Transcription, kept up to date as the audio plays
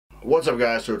What's up,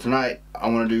 guys? So tonight I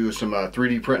want to do some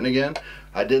 3D printing again.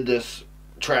 I did this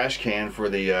trash can for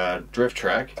the drift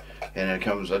track, and it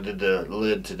comes, I did the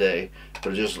lid today,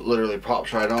 but it just literally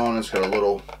pops right on. It's got a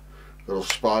little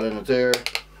spot in it there,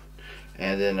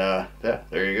 and then yeah,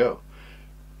 there you go.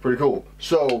 Pretty cool.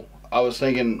 So I was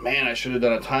thinking, man, I should have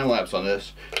done a time lapse on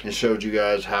this and showed you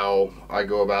guys how I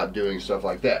go about doing stuff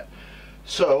like that.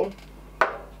 So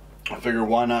I figured,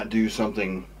 why not do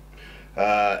something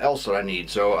else that I need.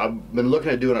 So I've been looking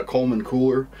at doing a Coleman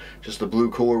cooler, just a blue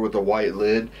cooler with a white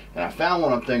lid, and I found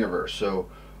one on Thingiverse. So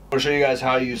I'm going to show you guys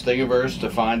how I use Thingiverse to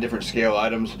find different scale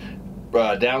items,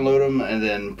 download them, and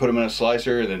then put them in a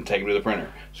slicer, and then take them to the printer.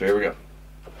 So here we go.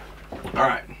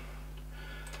 Alright,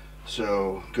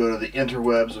 so go to the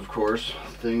interwebs, of course.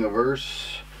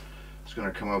 Thingiverse. It's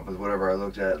going to come up with whatever I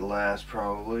looked at last,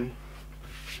 probably.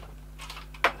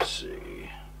 Let's see.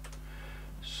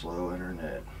 Slow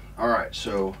internet. Alright,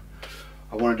 so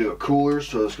I want to do a cooler,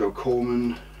 so let's go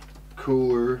Coleman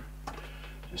cooler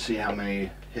and see how many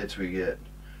hits we get.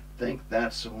 I think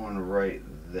that's the one right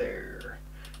there.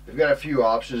 They've got a few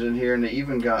options in here, and they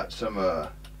even got some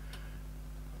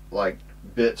like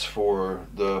bits for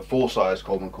the full-size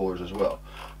Coleman coolers as well.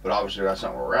 But obviously that's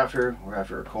not what we're after. We're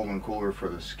after a Coleman cooler for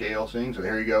the scale thing. So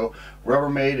here you go.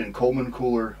 Rubbermaid and Coleman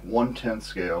cooler 1/10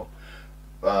 scale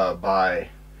by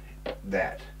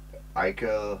that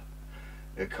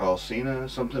Icalcina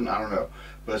something, I don't know.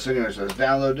 But so anyways, let's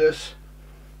download this.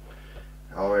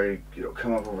 Already,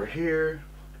 come up over here.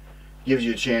 Gives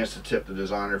you a chance to tip the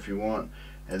designer if you want.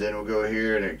 And then we'll go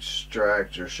here and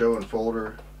extract or show in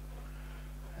folder.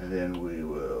 And then we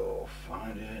will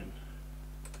find it.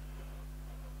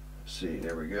 Let's see,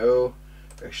 there we go.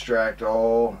 Extract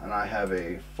all, and I have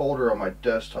a folder on my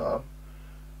desktop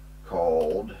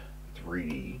called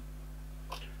 3D.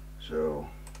 So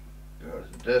go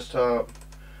to the desktop,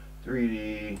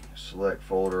 3D, select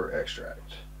folder,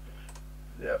 extract.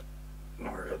 Yep,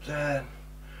 worry about that.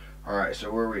 Alright,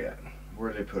 so where are we at?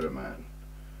 Where did they put them at?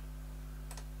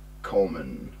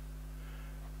 Coleman.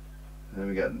 And then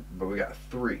we got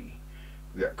three.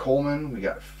 We got Coleman, we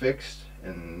got fixed,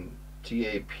 and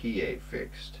TAPA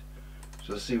fixed.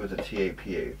 So let's see what the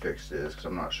TAPA fixed is, because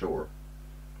I'm not sure.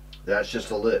 That's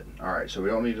just a lid. Alright, so we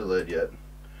don't need a lid yet.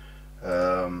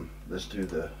 Let's do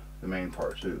the main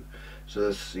part too. So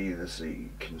let's see,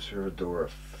 Conservadora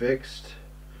fixed.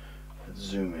 Let's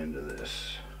zoom into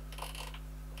this.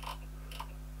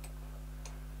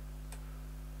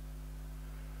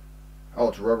 Oh,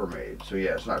 it's Rubbermaid. So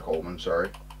yeah, it's not Coleman, sorry.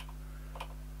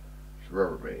 It's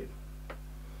Rubbermaid.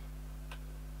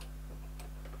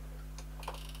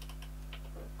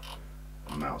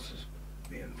 My mouse is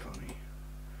being funny.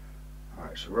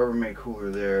 Alright, so Rubbermaid cooler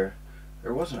there.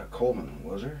 There wasn't a Coleman,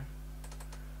 was there?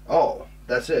 Oh,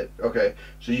 that's it. Okay,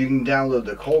 so you can download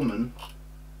the Coleman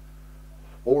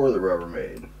or the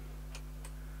Rubbermaid.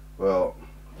 Well,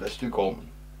 let's do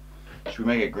Coleman. Should we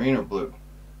make it green or blue?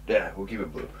 Yeah, we'll keep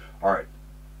it blue. Alright,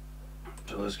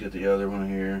 so let's get the other one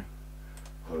here.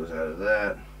 Close out of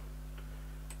that.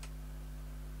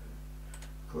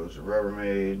 Close the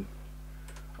Rubbermaid.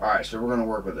 Alright, so we're going to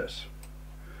work with this.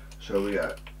 So we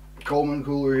got Coleman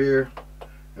cooler here.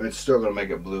 And it's still going to make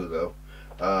it blue though.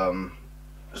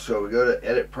 So we go to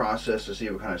edit process to see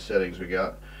what kind of settings we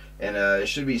got. And it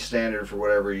should be standard for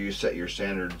whatever you set your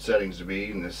standard settings to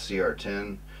be. And this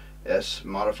CR-10s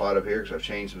modified up here because I've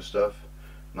changed some stuff.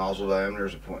 Nozzle diameter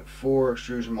is a 0.4,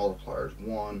 extrusion multiplier is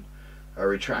 1.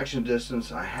 Retraction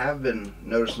distance, I have been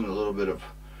noticing a little bit of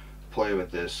play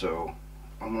with this, so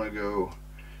I'm going to go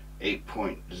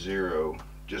 8.0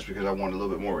 just because I want a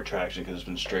little bit more retraction because it's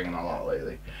been stringing a lot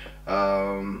lately.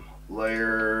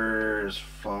 Layer is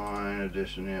fine,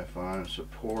 addition, yeah, fine.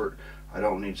 Support, I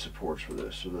don't need supports for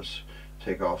this, so let's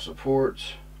take off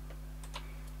supports.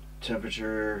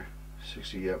 Temperature,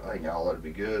 60, yep, I think I'll let it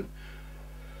be good.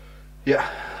 Yeah,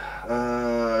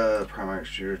 primary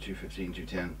extruder 215,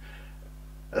 210.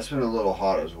 That's been a little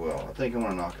hot as well. I think I'm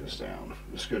gonna knock this down.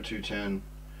 Let's go 210,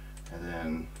 and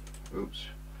then, oops,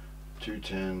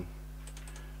 210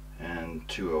 and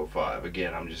 205.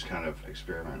 Again, I'm just kind of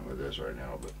experimenting with this right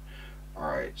now, but all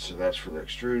right. So that's for the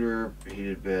extruder.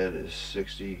 Heated bed is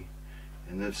 60,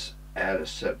 and let's add a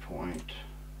set point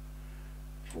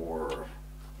for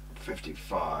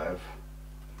 55.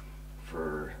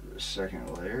 For the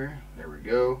second layer. There we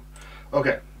go.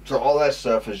 Okay, so all that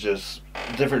stuff is just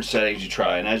different settings you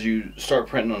try, and as you start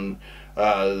printing on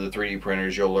the 3D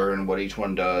printers, you'll learn what each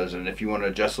one does, and if you want to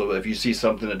adjust a little bit, if you see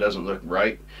something that doesn't look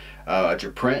right at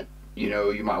your print, you know,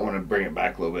 you might want to bring it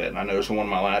back a little bit. And I noticed in one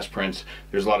of my last prints,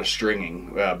 there's a lot of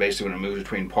stringing. Basically, when it moves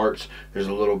between parts, there's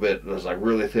a little bit, there's like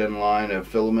really thin line of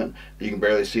filament that you can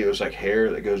barely see. It was like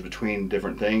hair that goes between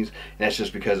different things, and that's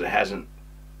just because it hasn't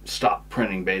stopped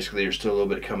printing. Basically, there's still a little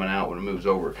bit coming out when it moves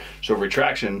over. So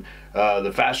retraction,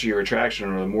 the faster your retraction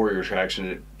or the more your retraction,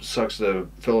 it sucks the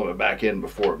filament back in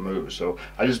before it moves. So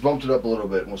I just bumped it up a little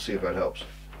bit, and we'll see if that helps.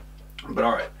 But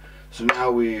all right, so now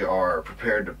we are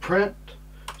prepared to print.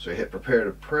 So you hit prepare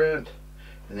to print,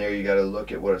 and there you got to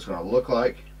look at what it's going to look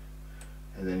like,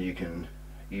 and then you can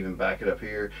even back it up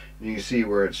here, and you can see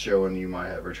where it's showing you might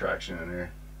have retraction in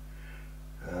there.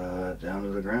 Down to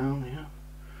the ground, yeah.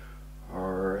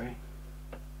 Alright.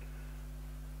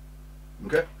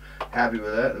 Okay, happy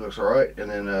with that. It looks alright.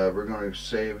 And then we're going to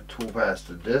save toolpath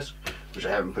to disk, which I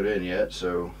haven't put in yet,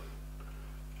 so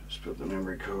just put the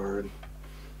memory card.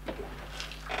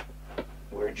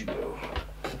 Where'd you go?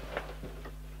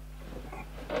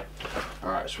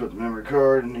 Alright, so put the memory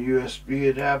card in the USB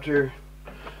adapter,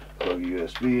 plug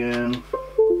USB in,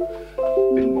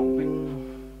 bing bong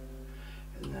bing,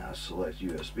 and now select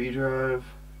USB drive.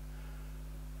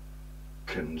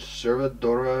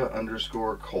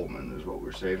 Conservadora_Coleman is what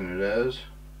we're saving it as.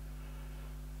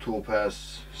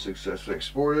 Toolpath successfully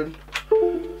exported.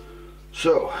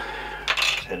 So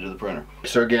let's head to the printer.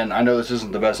 So again, I know this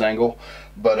isn't the best angle,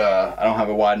 but I don't have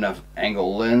a wide enough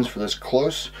angle lens for this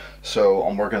close, so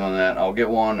I'm working on that. I'll get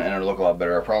one and it'll look a lot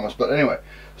better, I promise. But anyway,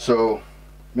 so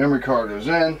memory card goes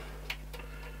in,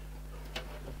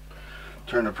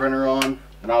 turn the printer on,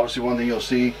 and obviously one thing you'll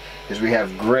see is we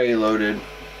have gray loaded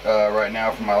right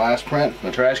now from my last print from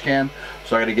the trash can,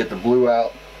 so I got to get the blue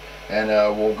out, and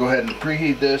we'll go ahead and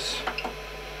preheat this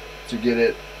to get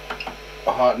it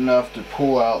hot enough to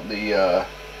pull out the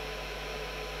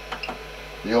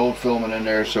old filament in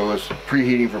there. So it's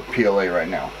preheating for PLA right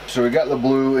now. So we got the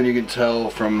blue, and you can tell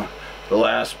from the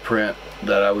last print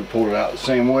that we pulled it out the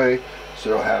same way, so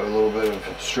it'll have a little bit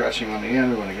of stretching on the end.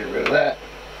 We're going to get rid of that.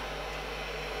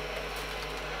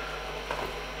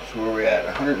 So where are we at?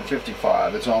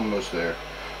 155. It's almost there.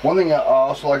 One thing I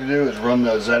also like to do is run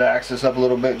the Z-axis up a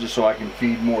little bit, just so I can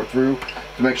feed more through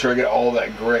to make sure I get all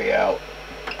that gray out.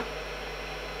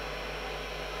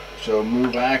 So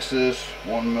move axis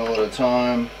 1 mil at a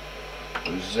time.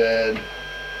 Z.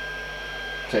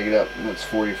 Take it up. That's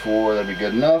 44. That'd be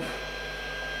good enough.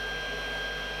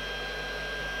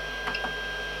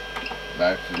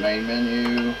 Back to the main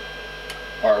menu.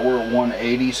 All right, we're at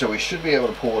 180, so we should be able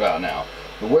to pull it out now.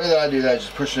 The way that I do that is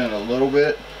just push it in a little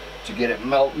bit to get it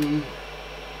melting,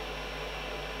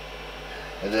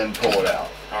 and then pull it out.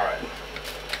 All right.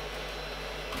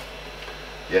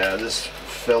 Yeah, this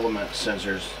filament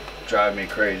sensor's drive me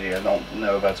crazy. I don't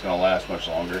know if that's going to last much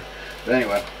longer. But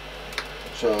anyway,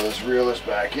 so let's reel this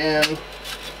back in.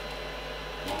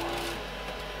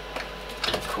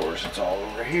 Of course, it's all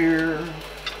over here.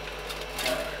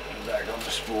 All right, back on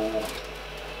the spool.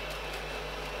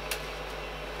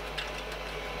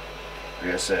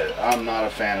 Like I said, I'm not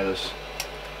a fan of this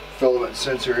filament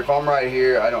sensor. If I'm right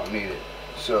here, I don't need it.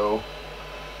 So,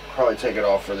 probably take it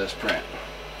off for this print,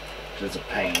 because it's a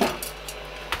pain.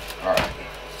 Alright.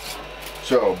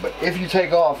 So, but if you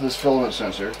take off this filament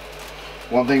sensor,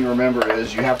 one thing to remember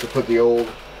is you have to put the old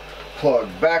plug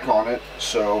back on it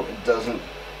so it doesn't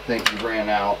think you ran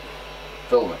out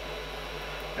filament.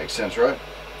 Makes sense, right?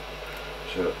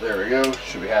 So, there we go.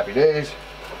 Should be happy days.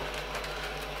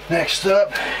 Next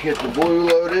up, get the blue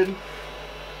loaded.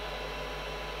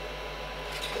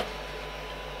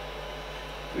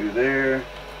 Through there,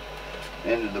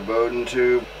 into the Bowden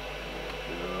tube.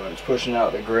 It's pushing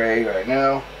out the gray right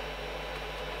now.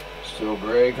 Still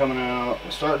gray coming out.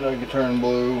 It's starting to turn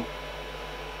blue.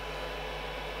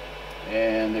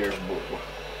 And there's blue.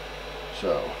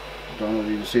 So, don't know if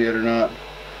you can see it or not.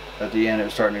 At the end,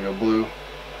 it's starting to go blue.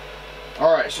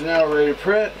 Alright, so now we're ready to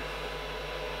print.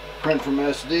 Print from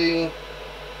SD,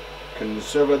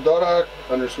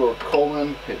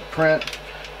 Conservadora_Coleman, hit print.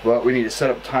 But we need to set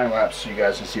up time lapse so you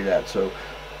guys can see that. So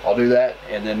I'll do that,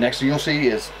 and then next thing you'll see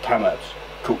is time lapse.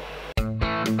 Cool.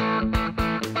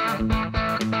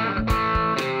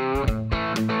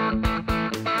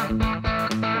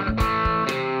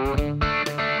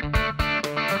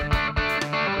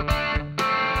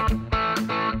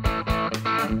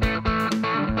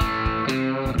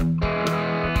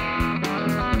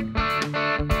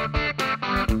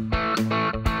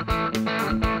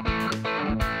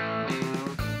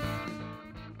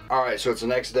 Alright, so it's the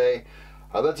next day.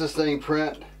 I let this thing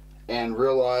print and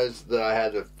realized that I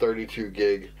had a 32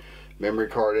 gig memory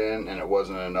card in and it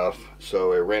wasn't enough,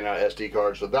 so it ran out of SD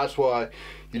cards. So that's why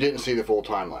you didn't see the full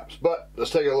time lapse. But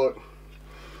let's take a look.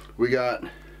 We got,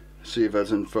 see if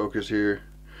that's in focus here,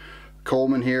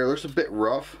 Coleman here. Looks a bit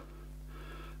rough,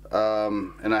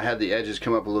 and I had the edges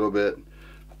come up a little bit.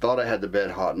 Thought I had the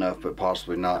bed hot enough, but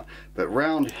possibly not. But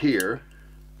round here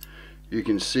you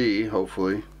can see,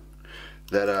 hopefully,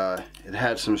 that it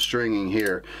had some stringing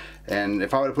here, and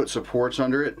if I would have put supports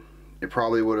under it, it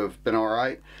probably would have been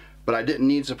alright, but I didn't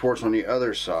need supports on the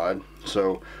other side,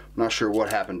 so I'm not sure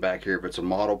what happened back here, if it's a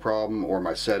model problem or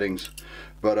my settings.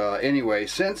 But anyway,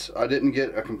 since I didn't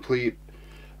get a complete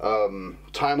time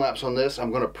lapse on this, I'm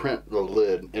going to print the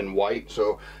lid in white.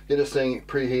 So get this thing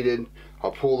preheated,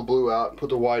 I'll pull the blue out, put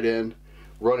the white in,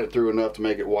 run it through enough to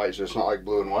make it white so it's not like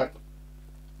blue and white,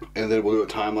 and then we'll do a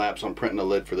time lapse on printing the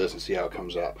lid for this and see how it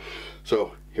comes out.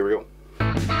 So here we go.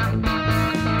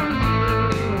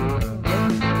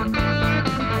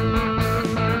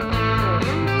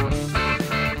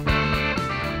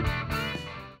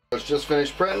 Let's just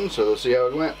finish printing, so let's see how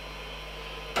it went.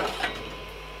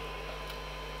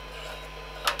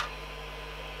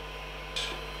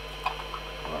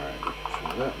 Alright,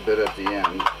 so that bit at the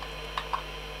end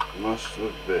must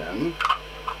have been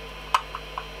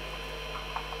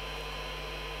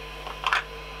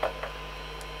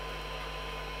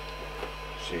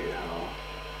see how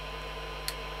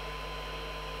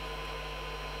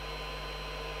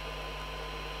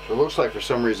so it looks like for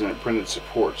some reason it printed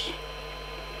supports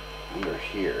under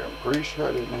here. I'm pretty sure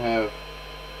I didn't have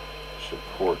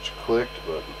supports clicked,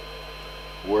 but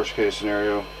worst case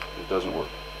scenario, it doesn't work.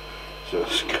 So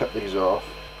let's cut these off.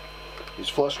 These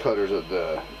flush cutters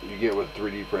that you get with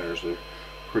 3D printers, they're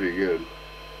pretty good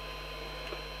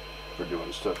for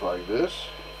doing stuff like this.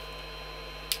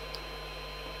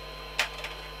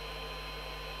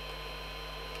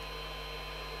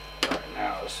 Alright,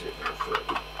 now let's see if it'll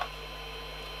fit.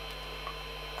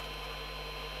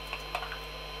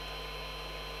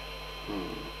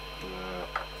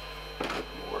 A bit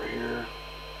more here.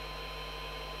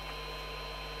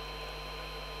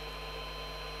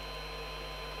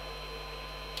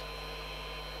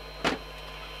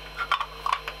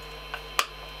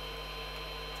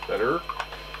 Better.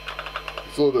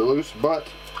 It's a little bit loose, but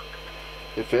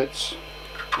it fits.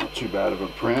 Not too bad of a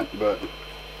print, but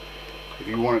if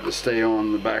you want it to stay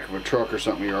on the back of a truck or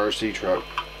something, your RC truck,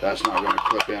 that's not going to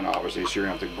clip in, obviously, so you're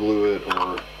going to have to glue it,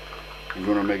 or if you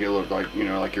want to make it look like, you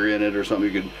know, like you're in it or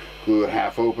something, you could glue it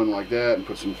half open like that and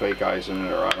put some fake ice in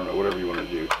it, or I don't know, whatever you want to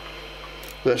do.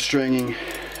 That stringing,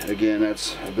 again,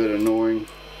 that's a bit annoying.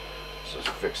 So let's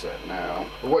fix that now.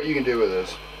 But what you can do with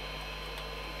this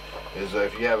is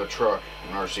if you have a truck,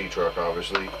 an RC truck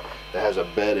obviously, that has a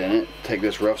bed in it, take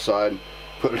this rough side,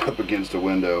 put it up against a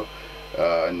window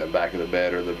in the back of the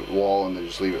bed or the wall, and then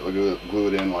just leave it, glue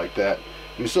it in like that.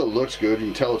 And it still looks good. You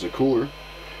can tell it's a cooler,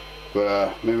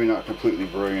 but maybe not completely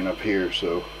brilliant up here.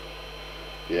 So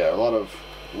yeah, a lot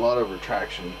of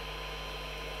retraction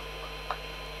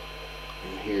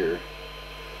in here.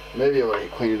 Maybe I'll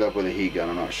clean it up with a heat gun,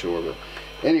 I'm not sure, but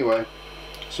anyway,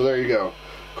 so there you go.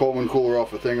 Coleman cooler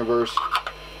off of Thingiverse.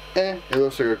 It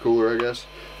looks like a cooler, I guess.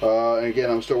 And again,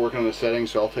 I'm still working on the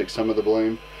settings, so I'll take some of the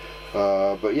blame.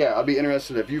 But yeah, I'll be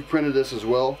interested if you've printed this as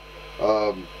well.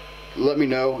 Let me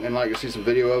know, and like to see some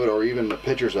video of it, or even the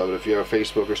pictures of it. If you have a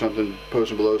Facebook or something, post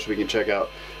them below so we can check out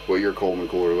what your Coleman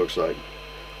cooler looks like.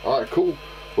 Alright, cool.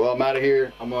 Well, I'm out of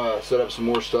here. I'm going to set up some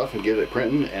more stuff and get it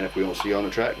printing, and if we don't see you on the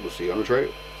track, we'll see you on the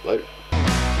trail. Later.